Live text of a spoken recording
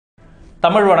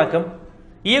தமிழ் வணக்கம்.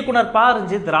 இயக்குனர் ப.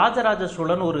 ரஞ்சித் ராஜராஜ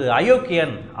சோழன் ஒரு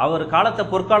அயோக்கியன், அவர் காலத்தை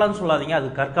பொற்காலம்னு சொல்லாதீங்க, அது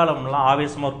கற்காலம்லாம்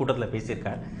ஆவேசமா ஒரு கூட்டத்தில்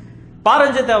பேசியிருக்கார். ப.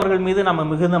 ரஞ்சித் அவர்கள் மீது நம்ம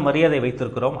மிகுந்த மரியாதை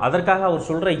வைத்திருக்கிறோம். அதற்காக அவர்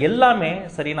சொல்ற எல்லாமே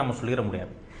சரி நம்ம சொல்லிட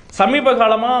முடியாது. சமீப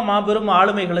காலமா மாபெரும்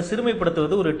ஆளுமைகளை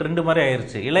சிறுமைப்படுத்துவது ஒரு ட்ரெண்ட் மாதிரி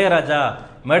ஆயிருச்சு. இளையராஜா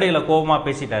மேடையில கோபமா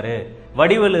பேசிட்டாரு,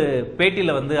 வடிவேலு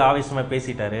பேட்டியில ஆவேசமா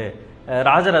பேசிட்டாரு,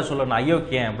 ராஜராஜ சோழன்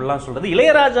அயோக்கியன் அப்படிலாம் சொல்றது.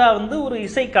 இளையராஜா ஒரு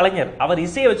இசை கலைஞர், அவர்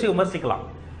இசையை வச்சு விமர்சிக்கலாம்.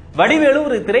 வடிவேலு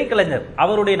ஒரு திரைக்கலைஞர்,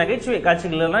 அவருடைய நகைச்சுவை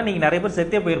காட்சிகள் எல்லாம் நீங்க நிறைய பேர்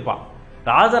செத்தே போயிருப்பான்.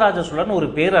 ராஜராஜ சோழன் ஒரு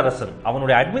பேரரசன்,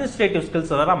 அவனுடைய அட்மினிஸ்ட்ரேட்டிவ்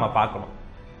ஸ்கில்ஸ் தான் நம்ம பார்க்கணும்.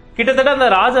 கிட்டத்தட்ட அந்த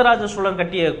ராஜராஜ சோழன்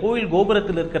கட்டிய கோயில்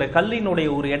கோபுரத்தில் இருக்கிற கல்லினுடைய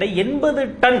ஒரு எடை 80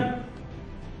 டன்.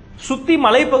 சுத்தி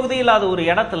மலைப்பகுதி இல்லாத ஒரு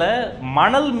இடத்துல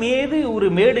மணல் மீது ஒரு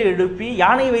மேடு எழுப்பி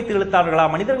யானையை வைத்து இழுத்தார்களா,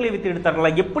 மனிதர்களை வைத்து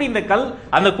இழுத்தார்களா, எப்படி இந்த கல்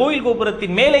அந்த கோயில்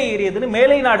கோபுரத்தின் மேலே ஏறியதுன்னு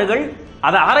மேலை நாடுகள்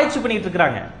அதை ஆராய்ச்சி பண்ணிட்டு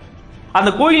இருக்கிறாங்க.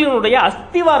 அந்த கோயிலினுடைய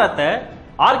அஸ்திவாரத்தை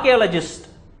ஆர்கியாலஜிஸ்ட்,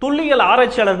 துல்லியல்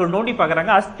ஆராய்ச்சியாளர்கள் நோண்டி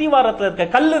பார்க்கறாங்க. அஸ்திவாரத்தில் இருக்க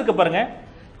கல் இருக்கு பாருங்க,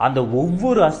 அந்த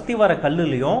ஒவ்வொரு அஸ்திவார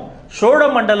கல்லுலையும் சோழ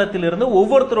மண்டலத்தில் இருந்து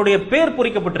ஒவ்வொருத்தருடைய பேர்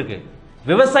பொறிக்கப்பட்டிருக்கு.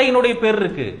 விவசாயினுடைய பேர்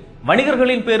இருக்கு,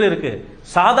 வணிகர்களின் பேர் இருக்கு,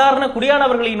 சாதாரண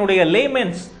குடியானவர்களினுடைய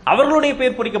லேமென்ஸ் அவர்களுடைய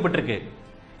பேர் பொறிக்கப்பட்டிருக்கு.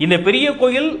 இந்த பெரிய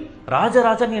கோயில்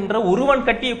ராஜராஜன் என்ற ஒருவன்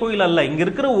கட்டிய கோயில் அல்ல. இங்க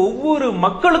இருக்கிற ஒவ்வொரு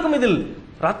மக்களுக்கும் இதில்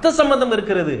ரத்த சம்பந்தம்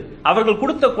இருக்கிறது. அவர்கள்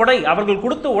கொடுத்த கொடை, அவர்கள்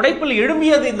கொடுத்த உடைப்பில்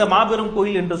எழும்பியது இந்த மாபெரும்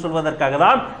கோயில் என்று சொல்வதற்காக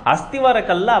தான் அஸ்திவார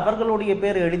கல்ல அவர்களுடைய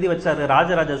பேர் எழுதி வச்சாரு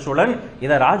ராஜராஜ சோழன்.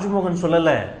 இதை ராஜ்மோகன் சொல்லல,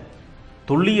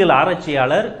 தொல்லியல்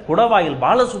ஆராய்ச்சியாளர் குடவாயில்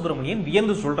பாலசுப்ரமணியன்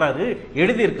வியந்து சொல்றாரு,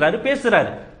 எழுதி இருக்கிறாரு,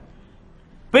 பேசுறாரு.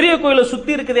 பெரிய கோயிலை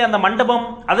சுத்தி இருக்குதே அந்த மண்டபம்,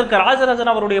 அதற்கு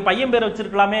ராஜராஜன் அவருடைய பையன் பேரை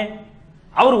வச்சிருக்கலாமே,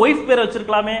 அவர் ஒய்ஃப் பேரை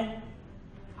வச்சிருக்கலாமே.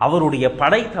 அவருடைய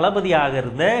படை தளபதியாக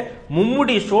இருந்த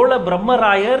மும்முடி சோழ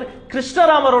பிரம்மராயர்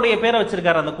கிருஷ்ணராமருடைய பேரை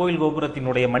வச்சிருக்காரு அந்த கோயில்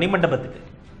கோபுரத்தினுடைய மணிமண்டபத்துக்கு.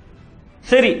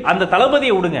 சரி, அந்த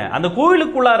தளபதியை விடுங்க, அந்த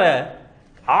கோயிலுக்குள்ளார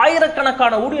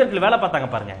ஆயிரக்கணக்கான ஊழியர்கள் வேலை பார்த்தாங்க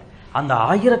பாருங்க. அந்த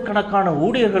ஆயிரக்கணக்கான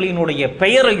ஊழியர்களினுடைய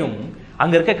பெயரையும்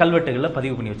அங்க இருக்க கல்வெட்டுகள்ல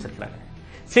பதிவு பண்ணி வச்சிருக்காங்க.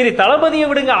 சரி, தளபதியை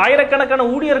விடுங்க, ஆயிரக்கணக்கான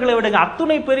ஊழியர்களை விடுங்க,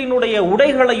 அத்துணை பேரினுடைய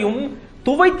உடைகளையும்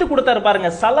துவைத்து கொடுத்தாரு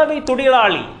பாருங்க சலவை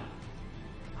தொழிலாளி,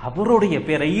 அவருடைய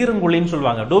பேரை ஈரங்குழின்னு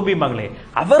சொல்லுவாங்க, டோபி மங்களே,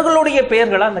 அவர்களுடைய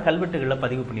பெயர்களை அந்த கல்வெட்டுகளை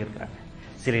பதிவு பண்ணியிருக்காங்க.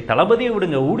 சரி, தளபதியை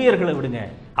விடுங்க, ஊழியர்களை விடுங்க,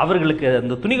 அவர்களுக்கு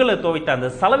அந்த துணிகளை துவைத்த அந்த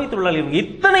சலவை தொழிலாளி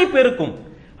இத்தனை பேருக்கும்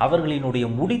அவர்களினுடைய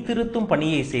முடித்திருத்தும்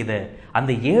பணியை செய்த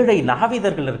அந்த ஏழை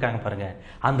நாவிதர்கள் இருக்காங்க பாருங்க,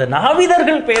 அந்த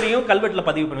நாவிதர்கள் பேரையும் கல்வெட்டுல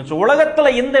பதிவு பண்ணி.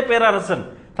 உலகத்துல எந்த பேரரசன்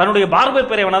தன்னுடைய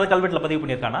பார்பர் பேரை வேணாவது கல்வெட்டுல பதிவு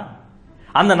பண்ணியிருக்கானா?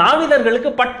 அந்த நாவிதர்களுக்கு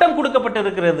பட்டம்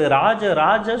கொடுக்கப்பட்டிருக்கிறது.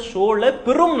 ராஜ சோழ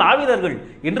பெரும் நாவிதர்கள்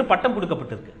என்று பட்டம்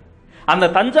கொடுக்கப்பட்டிருக்கு. அந்த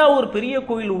தஞ்சாவூர் பெரிய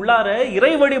கோயில் உள்ளார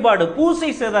இறை வழிபாடு பூசை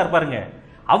செய்தார் பாருங்க,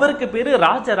 அவருக்கு பேரு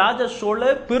ராஜ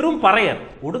சோழ பெரும் பறையர்.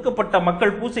 ஒடுக்கப்பட்ட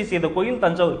மக்கள் பூசை செய்த கோயில்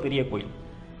தஞ்சாவூர் பெரிய கோயில்.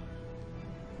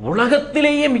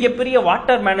 உலகத்திலேயே மிகப்பெரிய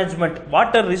water management,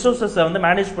 water resources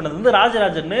manage பண்ணது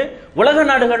ராஜராஜன் உலக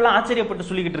நாடுகள்லாம் ஆச்சரியப்பட்டு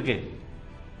சொல்லிக்கிட்டு இருக்கு.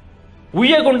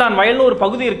 உய்யகொண்டான் வயல்னு ஒரு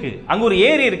பகுதி இருக்கு, அங்க ஒரு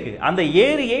ஏரி இருக்கு. அந்த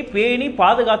ஏரியை பேணி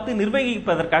பாதுகாத்து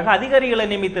நிர்வகிப்பதற்காக அதிகாரிகளை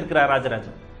நியமித்திருக்கிறார்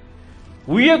ராஜராஜன்.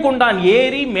 உய்யகொண்டான்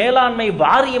ஏரி மேலாண்மை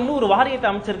வாரியம்னு ஒரு வாரியத்தை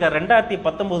அமைச்சிருக்காரு.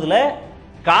 2019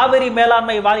 காவிரி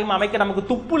மேலாண்மை வாரியம் அமைக்க நமக்கு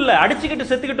துப்பு இல்ல, அடிச்சுக்கிட்டு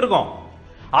செத்துக்கிட்டு இருக்கோம்.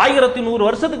 1100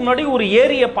 வருஷத்துக்கு முன்னாடி ஒரு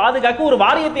ஏரியை பாதுகாக்க ஒரு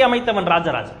வாரியத்தை அமைத்தவன்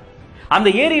ராஜராஜன். அந்த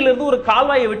ஏரியிலிருந்து ஒரு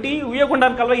கால்வாயை வெட்டி,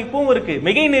 உய்யகொண்டான் கால்வாய் இப்பவும் இருக்கு,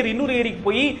 மிகை நீர் இன்னொரு ஏரிக்கு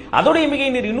போய், அதோடைய மிகை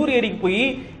நீர் இன்னொரு ஏரிக்கு போய்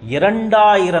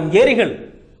 2000 ஏரிகள்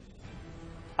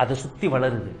அதை சுத்தி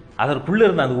வளருது. அதற்குள்ள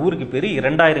இருந்த அந்த ஊருக்கு பேரு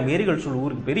 2000 ஏரிகள் சொல்ல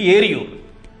ஊருக்கு பேரு ஏரியூர்.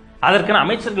 அதற்கான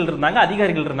அமைச்சர்கள் இருந்தாங்க,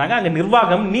 அதிகாரிகள் இருந்தாங்க. அங்க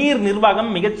நிர்வாகம், நீர்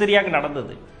நிர்வாகம் மிகச்சரியாக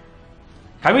நடந்தது.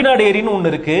 கவிநாடு ஏரின்னு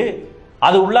ஒண்ணு இருக்கு,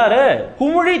 அது உள்ளார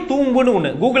குமிழி தூம்புன்னு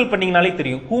ஒண்ணு கூகுள் பண்ணீங்கனாலே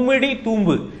தெரியும். குமிழி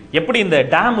தூம்பு எப்படி இந்த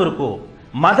டேம் இருக்கோ,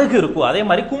 மதகு இருக்கும், அதே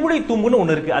மாதிரி குமுடி தூம்புன்னு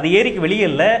ஒண்ணு இருக்கு. அது ஏரிக்கு வெளியே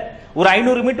இல்ல, ஒரு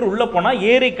 500 மீட்டர் உள்ள போனா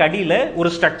ஏரிக்கு அடியில ஒரு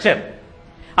ஸ்ட்ரக்சர்,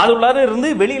 அது உள்ளார இருந்து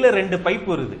வெளியில 2 பைப்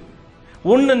வருது.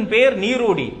 ஒன்னின் பெயர்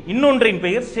நீரோடி, இன்னொன்றின்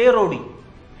பெயர் சேரோடி.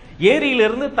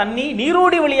 ஏரியிலிருந்து தண்ணி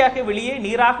நீரோடி வழியாக வெளியே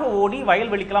நீராக ஓடி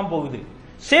வயல்வெளிக்கெல்லாம் போகுது.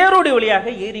 சேரோடி வழியாக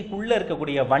ஏரிக்குள்ள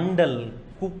இருக்கக்கூடிய வண்டல்,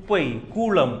 குப்பை,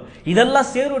 கூளம் இதெல்லாம்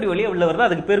சேரோடி வழியா உள்ள வருது.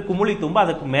 அதுக்கு பேர் குமுளி தும்பு.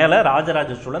 அதுக்கு மேல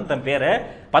ராஜராஜ சோழன் தன் பேரை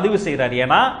பதிவு செய்யறாரு.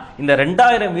 ஏன்னா இந்த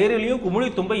 2000 ஏரியிலையும் குமுளி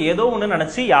தும்பை ஏதோ ஒண்ணு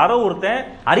நினைச்சு யாரோ ஒருத்தன்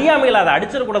அறியாமையில் அதை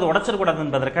அடிச்சிடக்கூடாது, உடைச்சிடக்கூடாது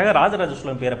என்பதற்காக ராஜராஜ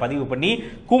சோழன் பேரை பதிவு பண்ணி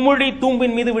குமுளி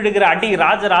தூம்பின் மீது விடுகிற அடி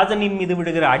ராஜராஜனின் மீது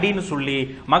விடுகிற அடின்னு சொல்லி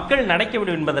மக்கள் நடக்க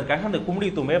விடும் என்பதற்காக அந்த குமுளி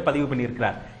தும்பை பதிவு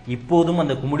பண்ணியிருக்கிறார். இப்போதும்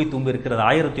அந்த குமுளி தும்பு இருக்கிறது.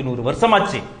 1100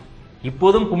 வருஷமாச்சு,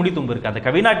 இப்போதும் குமுளி தும்பு இருக்கு. அந்த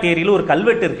கவிநாட்டு ஏரியில ஒரு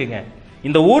கல்வெட்டு இருக்குங்க,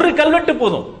 இந்த ஒரு கல்வெட்டு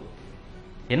போதும்.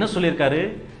 என்ன சொல்லியிருக்காரு?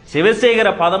 சிவசேகர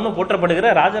பாதம்னு போற்றப்படுகிற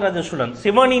ராஜராஜ சோழன்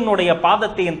சிவனினுடைய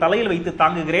பாதத்தை என் தலையில் வைத்து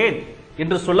தாங்குகிறேன்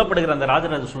என்று சொல்லப்படுகிற அந்த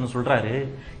ராஜராஜ சோழன் சொல்றாரு,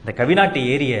 இந்த கவிநாட்டு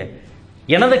ஏரிய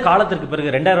எனது காலத்திற்கு பிறகு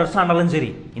 2000 வருஷம் ஆனாலும் சரி,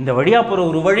 இந்த வழியா போற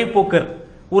ஒரு வழிப்போக்கர்,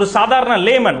 ஒரு சாதாரண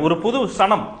லேமன், ஒரு புது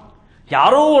சனம்,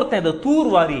 யாரோ ஒருத்தன் இதை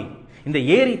தூர்வாரி இந்த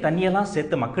ஏரி தண்ணியெல்லாம்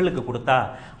சேர்த்து மக்களுக்கு கொடுத்தா,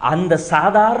 அந்த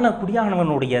சாதாரண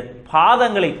குடியானவனுடைய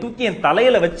பாதங்களை தூக்கி என்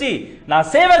தலையில வச்சு நான்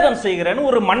சேவகம் செய்கிறேன்னு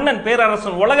ஒரு மன்னன்,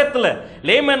 பேரரசன், உலகத்துல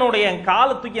லேமனுடைய என்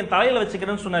காலை தூக்கி என் தலையில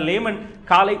வச்சுக்கிறேன்னு சொன்ன லேமன்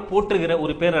காலை போற்றுகிற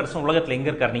ஒரு பேரரசன் உலகத்துல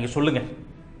எங்க இருக்காரு நீங்க சொல்லுங்க.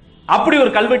 அப்படி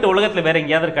ஒரு கல்வெட்டு உலகத்துல வேற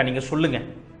எங்கேயாவது இருக்கா நீங்க சொல்லுங்க.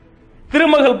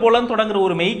 திருமகள் போலன் தொடங்குற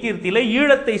ஒரு மெய்கீர்த்தியில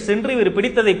ஈழத்தை சென்று இவர்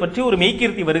பிடித்ததை பற்றி ஒரு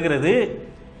மெய்கீர்த்தி வருகிறது.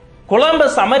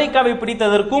 கொலம்பஸ் அமெரிக்காவை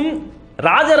பிடித்ததற்கும்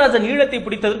ராஜராஜன் ஈழத்தை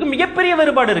பிடித்ததற்கும் மிகப்பெரிய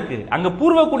வேறுபாடு இருக்கு. அங்க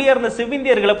பூர்வ குடியா இருந்த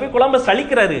செவ்விந்தியர்களை போய் கொலம்பஸ்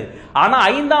அழிக்கிறாரு. ஆனா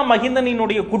 5ஆம்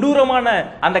மகிந்தனினுடைய கொடூரமான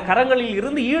அந்த கரங்களில்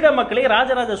இருந்து ஈழ மக்களை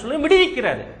ராஜராஜ சோழன்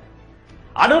விடுவிக்கிறாரு.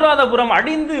 அனுராதபுரம்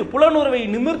அடிந்து புலனுறவை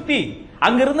நிமிர்த்தி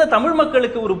அங்கிருந்த தமிழ்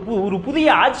மக்களுக்கு ஒரு புதிய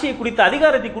ஆட்சியை குறித்த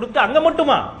அதிகாரத்தை கொடுத்து, அங்க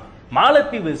மட்டுமா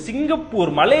மாலத்தீவு,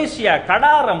 சிங்கப்பூர், மலேசியா,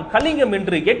 கடாரம், கலிங்கம்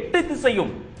என்று 8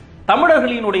 திசையும்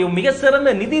தமிழர்களினுடைய மிக சிறந்த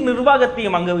நிதி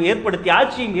நிர்வாகத்தையும் அங்கு ஏற்படுத்தி,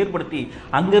 ஆட்சியும் ஏற்படுத்தி,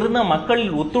 அங்கிருந்த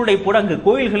மக்களில் ஒத்துழைப்போடு அங்கு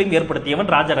கோயில்களையும்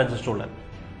ஏற்படுத்தியவன் ராஜராஜ சோழன்.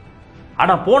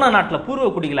 ஆனா போன நாட்டில் பூர்வ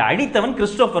குடிகளை அழித்தவன்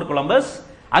கிறிஸ்டோபர் கொலம்பஸ்.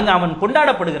 அங்கு அவன்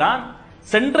கொண்டாடப்படுகிறான்.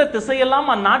 சென்ற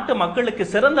திசையெல்லாம் அந்நாட்டு மக்களுக்கு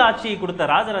சிறந்த ஆட்சியை கொடுத்த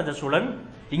ராஜராஜ சோழன்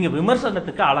இங்கு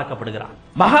விமர்சனத்துக்கு ஆளாக்கப்படுகிறான்.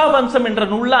 மகாவம்சம் என்ற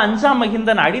நூல்ல 5ஆம்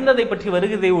மகிந்தன் அழிந்ததை பற்றி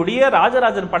வருகிறதை ஒழிய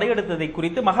ராஜராஜன் படையெடுத்ததை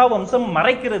குறித்து மகாவம்சம்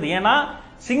மறைக்கிறது. ஏன்னா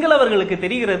சிங்களவர்களுக்கு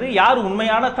தெரிகிறது யார்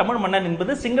உண்மையான தமிழ் மன்னன்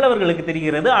என்பது சிங்களவர்களுக்கு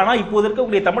தெரிகிறது. ஆனா இப்போது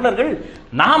இருக்கக்கூடிய தமிழர்கள்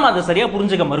நாம் அதை சரியா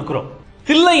புரிஞ்சுக்க மறுக்கிறோம்.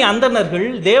 தில்லை அந்தணர்கள்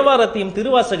தேவாரத்தையும்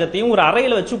திருவாசகத்தையும் ஒரு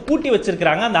அறையில வச்சு பூட்டி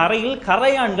வச்சிருக்கிறாங்க. அந்த அறையில்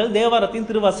கரையான்கள் தேவாரத்தையும்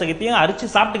திருவாசகத்தையும் அரிச்சு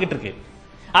சாப்பிட்டுக்கிட்டு இருக்கு.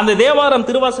 அந்த தேவாரம்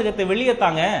திருவாசகத்தை வெளியே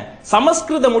தாங்க,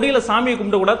 சமஸ்கிருத மொழியில சாமியை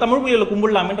கும்பிட கூட தமிழ் மொழியில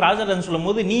கும்பிடலாம்னு ராஜராஜன் சொல்லும்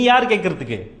போது நீ யார்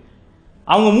கேட்கறதுக்கு?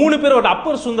 அவங்க 3 பேரோட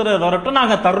அப்பர் சுந்தரர் வரட்டும்,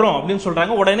 நாங்க தர்றோம் அப்படின்னு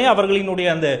சொல்றாங்க. உடனே அவர்களினுடைய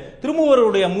அந்த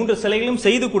திருமூவருடைய 3 சிலைகளும்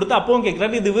செய்து கொடுத்து அப்பவும்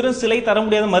கேட்கிறாரு, இது வெறும் சிலை தர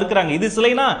முடியாத மறுக்கிறாங்க. இது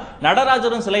சிலைனா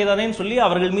நடராஜரும் சிலை தானேன்னு சொல்லி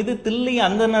அவர்கள் மீது, தில்லை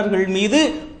அந்தணர்கள் மீது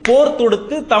போர்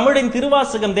தொடுத்து தமிழின்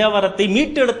திருவாசகம் தேவாரத்தை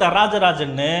மீட்டெடுத்த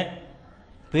ராஜராஜன்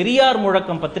பெரியார்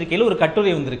முழக்கம் பத்திரிகையில் ஒரு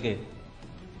கட்டுரை வந்திருக்கு.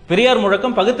 பெரியார்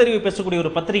முழக்கம் பகுத்தறிவு பேசக்கூடிய ஒரு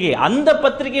பத்திரிகை. அந்த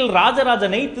பத்திரிகையில்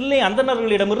ராஜராஜனை தில்லை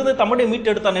அந்தணர்களிடமிருந்து தமிழை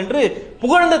மீட்டெடுத்தான் என்று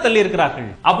புகழ்ந்து தள்ளி இருக்கிறார்கள்.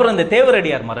 அப்புறம் இந்த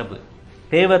தேவரடியார் மரபு,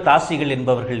 தேவதாசிகள்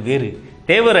என்பவர்கள் வேறு,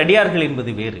 தேவர் அடியார்கள்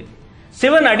என்பது வேறு.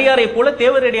 சிவன் அடியாரை போல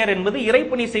தேவரடியார் என்பது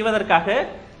இறைப்பணி செய்வதற்காக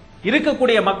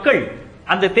இருக்கக்கூடிய மக்கள்.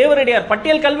 அந்த தேவரடியார்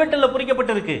பட்டியல் கல்வெட்டில்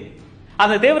பொறிக்கப்பட்டிருக்கு.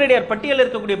 அந்த தேவரடியார் பட்டியல்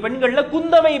இருக்கக்கூடிய பெண்கள்ல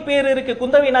குந்தவை பேர் இருக்கு.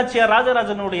 குந்தவை நாச்சியார்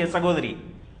ராஜராஜனுடைய சகோதரி,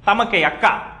 தமக்கை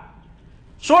அக்கா.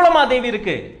 சோழமாதேவி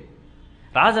இருக்கு.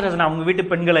 ராஜராஜன் அவங்க வீட்டு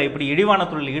பெண்களை இப்படி இழிவான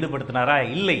தொழில் ஈடுபடுத்தினாரா?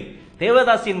 இல்லை.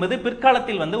 தேவதாசி என்பது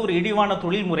பிற்காலத்தில் வந்து ஒரு இழிவான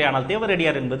தொழில் முறையானால்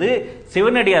தேவரடியார் என்பது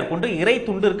சிவனடியார் கொண்டு இறை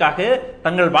துண்டிற்காக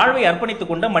தங்கள் வாழ்வை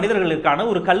அர்ப்பணித்துக் கொண்ட மனிதர்களுக்கான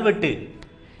ஒரு கல்வெட்டு.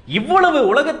 இவ்வளவு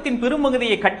உலகத்தின்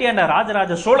பெரும்பகுதியை கட்டியாண்ட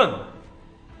ராஜராஜ சோழன்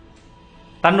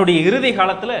தன்னுடைய இறுதி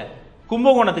காலத்துல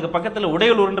கும்பகோணத்துக்கு பக்கத்துல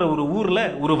உடையலூர்ன்ற ஒரு ஊர்ல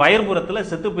ஒரு வயற்புறத்துல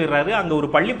செத்து போயிடுறாரு. அங்க ஒரு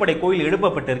பள்ளிப்படை கோயில்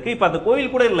எழுப்பப்பட்டிருக்கு. இப்ப அந்த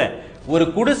கோயில் கூட இல்ல, ஒரு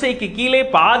குடிசைக்கு கீழே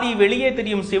பாதி வெளியே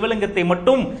தெரியும் சிவலிங்கத்தை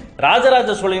மட்டும்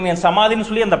ராஜராஜ சோழனின் சமாதின்னு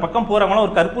சொல்லி அந்த பக்கம் போறவங்க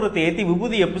ஒரு கற்பூரத்தை ஏத்தி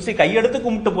விபூதியை பூசி கையெடுத்து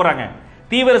கும்பிட்டு போறாங்க.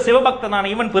 தீவிர சிவபக்தனான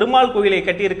இவன் பெருமாள் கோயிலை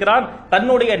கட்டியிருக்கிறான்.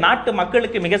 தன்னுடைய நாட்டு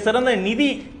மக்களுக்கு மிக சிறந்த நீதி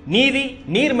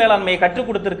நீர் மேலாண்மையை கற்றுக்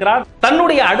கொடுத்திருக்கிறான்.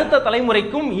 தன்னுடைய அடுத்த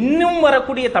தலைமுறைக்கும் இன்னும்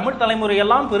வரக்கூடிய தமிழ்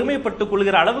தலைமுறையெல்லாம் பெருமைப்பட்டுக்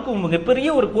கொள்கிற அளவுக்கு மிகப்பெரிய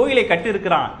ஒரு கோயிலை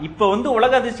கட்டியிருக்கிறான். இப்ப வந்து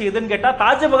உலக அதிசயம் எதுன்னு கேட்டா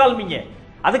தாஜ்மஹால்.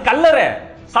 அது கல்லறை,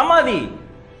 சமாதி,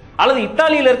 அல்லது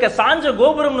இத்தாலியில இருக்க சாஞ்ச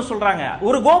கோபுரம்னு சொல்றாங்க.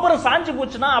 ஒரு கோபுரம் சாஞ்சு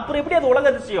போச்சுன்னா அப்புறம் எப்படி அது உலக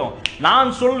அதிசயம்?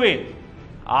 நான் சொல்வேன்,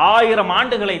 1000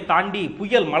 ஆண்டுகளை தாண்டி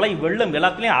புயல், மழை, வெள்ளம்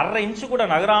எல்லாத்திலையும் 1/2 இன்ச்சு கூட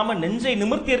நகராம நெஞ்சை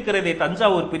நிமிர்த்தி இருக்கிறதே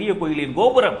தஞ்சாவூர் பெரிய கோயிலின்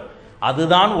கோபுரம்.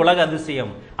 அதுதான் உலக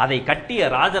அதிசயம். அதை கட்டிய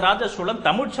ராஜராஜ சோழன்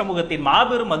தமிழ் சமூகத்தின்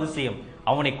மாபெரும் அதிசயம்.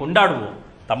 அவனை கொண்டாடுவோம்.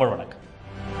 தமிழ் வணக்கம்.